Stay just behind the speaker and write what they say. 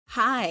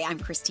Hi, I'm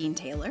Christine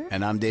Taylor.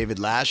 And I'm David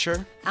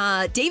Lasher.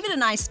 David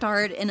and I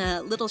starred in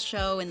a little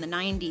show in the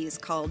 90s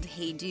called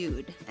Hey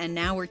Dude. And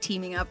now we're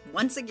teaming up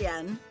once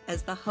again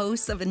as the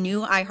hosts of a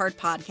new iHeart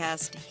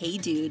podcast, Hey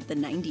Dude, the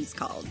 90s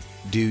called.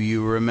 Do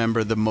you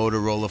remember the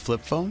Motorola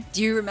flip phone?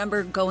 Do you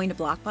remember going to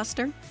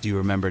Blockbuster? Do you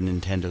remember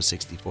Nintendo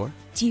 64?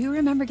 Do you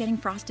remember getting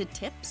Frosted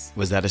Tips?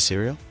 Was that a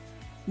cereal?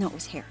 No, it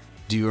was hair.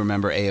 Do you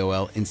remember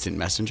AOL Instant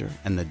Messenger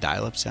and the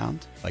dial-up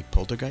sound, like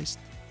Poltergeist?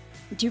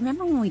 Do you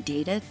remember when we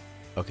dated?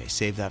 Okay,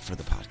 save that for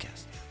the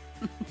podcast.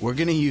 We're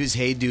going to use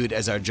Hey Dude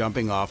as our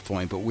jumping off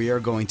point, but we are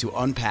going to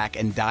unpack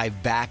and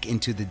dive back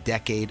into the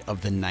decade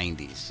of the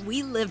 90s.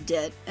 We lived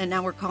it, and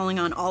now we're calling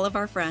on all of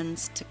our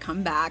friends to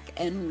come back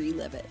and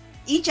relive it.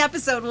 Each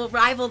episode will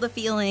rival the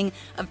feeling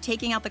of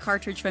taking out the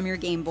cartridge from your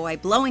Game Boy,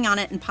 blowing on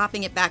it, and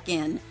popping it back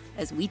in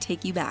as we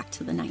take you back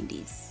to the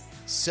 90s.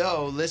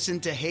 So listen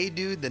to Hey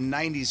Dude, the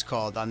 90s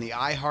called on the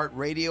iHeart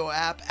Radio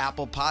app,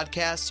 Apple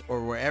Podcasts,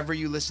 or wherever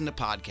you listen to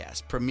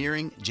podcasts,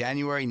 premiering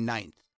January 9th.